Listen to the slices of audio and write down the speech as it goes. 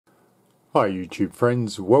Hi YouTube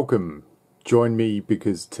friends, welcome. Join me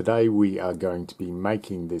because today we are going to be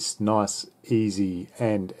making this nice, easy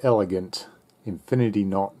and elegant infinity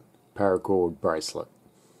knot paracord bracelet.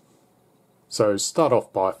 So start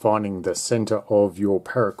off by finding the center of your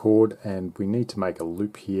paracord, and we need to make a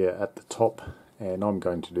loop here at the top, and I'm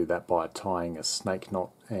going to do that by tying a snake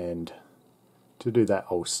knot. And to do that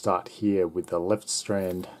I'll start here with the left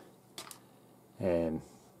strand and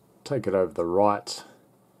take it over the right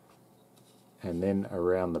and then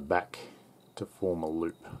around the back to form a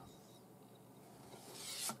loop.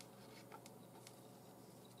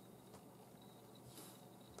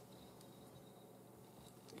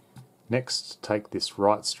 Next, take this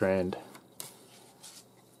right strand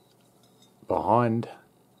behind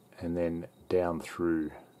and then down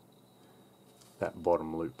through that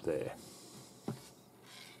bottom loop there.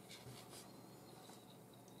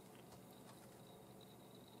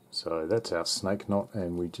 So that's our snake knot,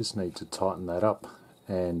 and we just need to tighten that up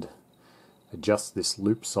and adjust this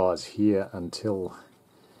loop size here until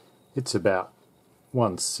it's about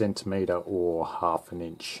 1 centimeter or ½ an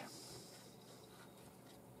inch.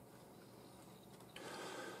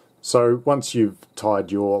 So once you've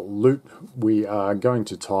tied your loop, we are going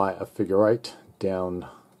to tie a figure 8 down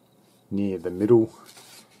near the middle,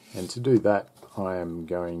 and to do that I am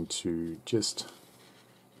going to just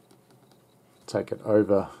take it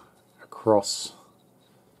over across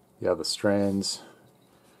the other strands,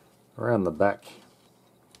 around the back,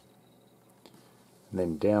 and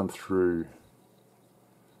then down through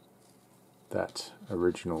that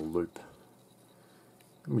original loop.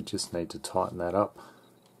 We just need to tighten that up.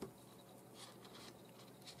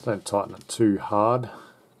 Don't tighten it too hard.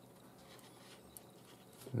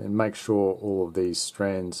 And then make sure all of these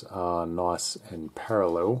strands are nice and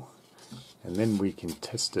parallel, and then we can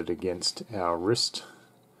test it against our wrist.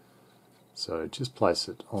 So just place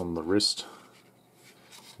it on the wrist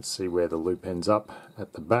and see where the loop ends up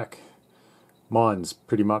at the back. Mine's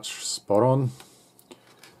pretty much spot on,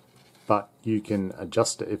 but you can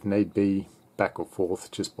adjust it if need be, back or forth,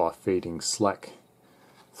 just by feeding slack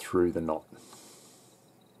through the knot.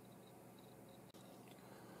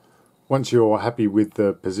 Once you're happy with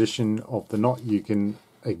the position of the knot, you can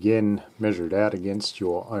again measure it out against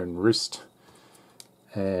your own wrist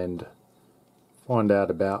and find out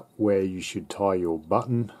about where you should tie your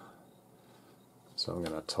button. So I'm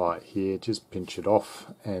going to tie it here, just pinch it off,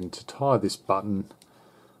 and to tie this button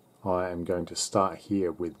I am going to start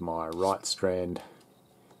here with my right strand,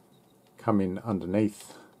 come in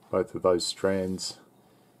underneath both of those strands,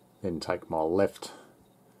 then take my left,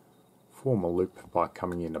 form a loop by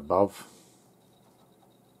coming in above.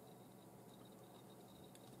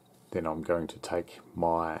 Then I'm going to take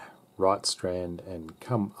my right strand and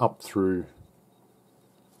come up through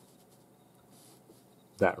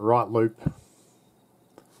that right loop,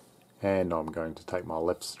 and I'm going to take my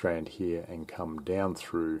left strand here and come down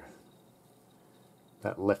through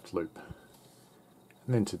that left loop.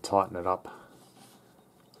 And then to tighten it up,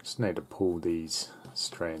 just need to pull these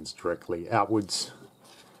strands directly outwards,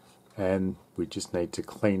 and we just need to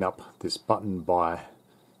clean up this button by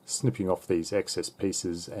snipping off these excess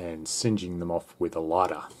pieces and singeing them off with a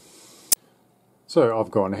lighter. So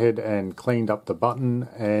I've gone ahead and cleaned up the button,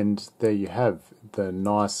 and there you have the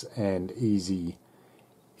nice and easy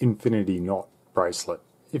infinity knot bracelet.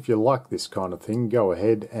 If you like this kind of thing, go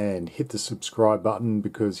ahead and hit the subscribe button,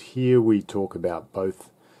 because here we talk about both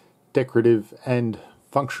decorative and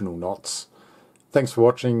functional knots. Thanks for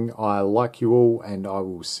watching. I like you all, and I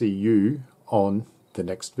will see you on the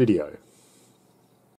next video.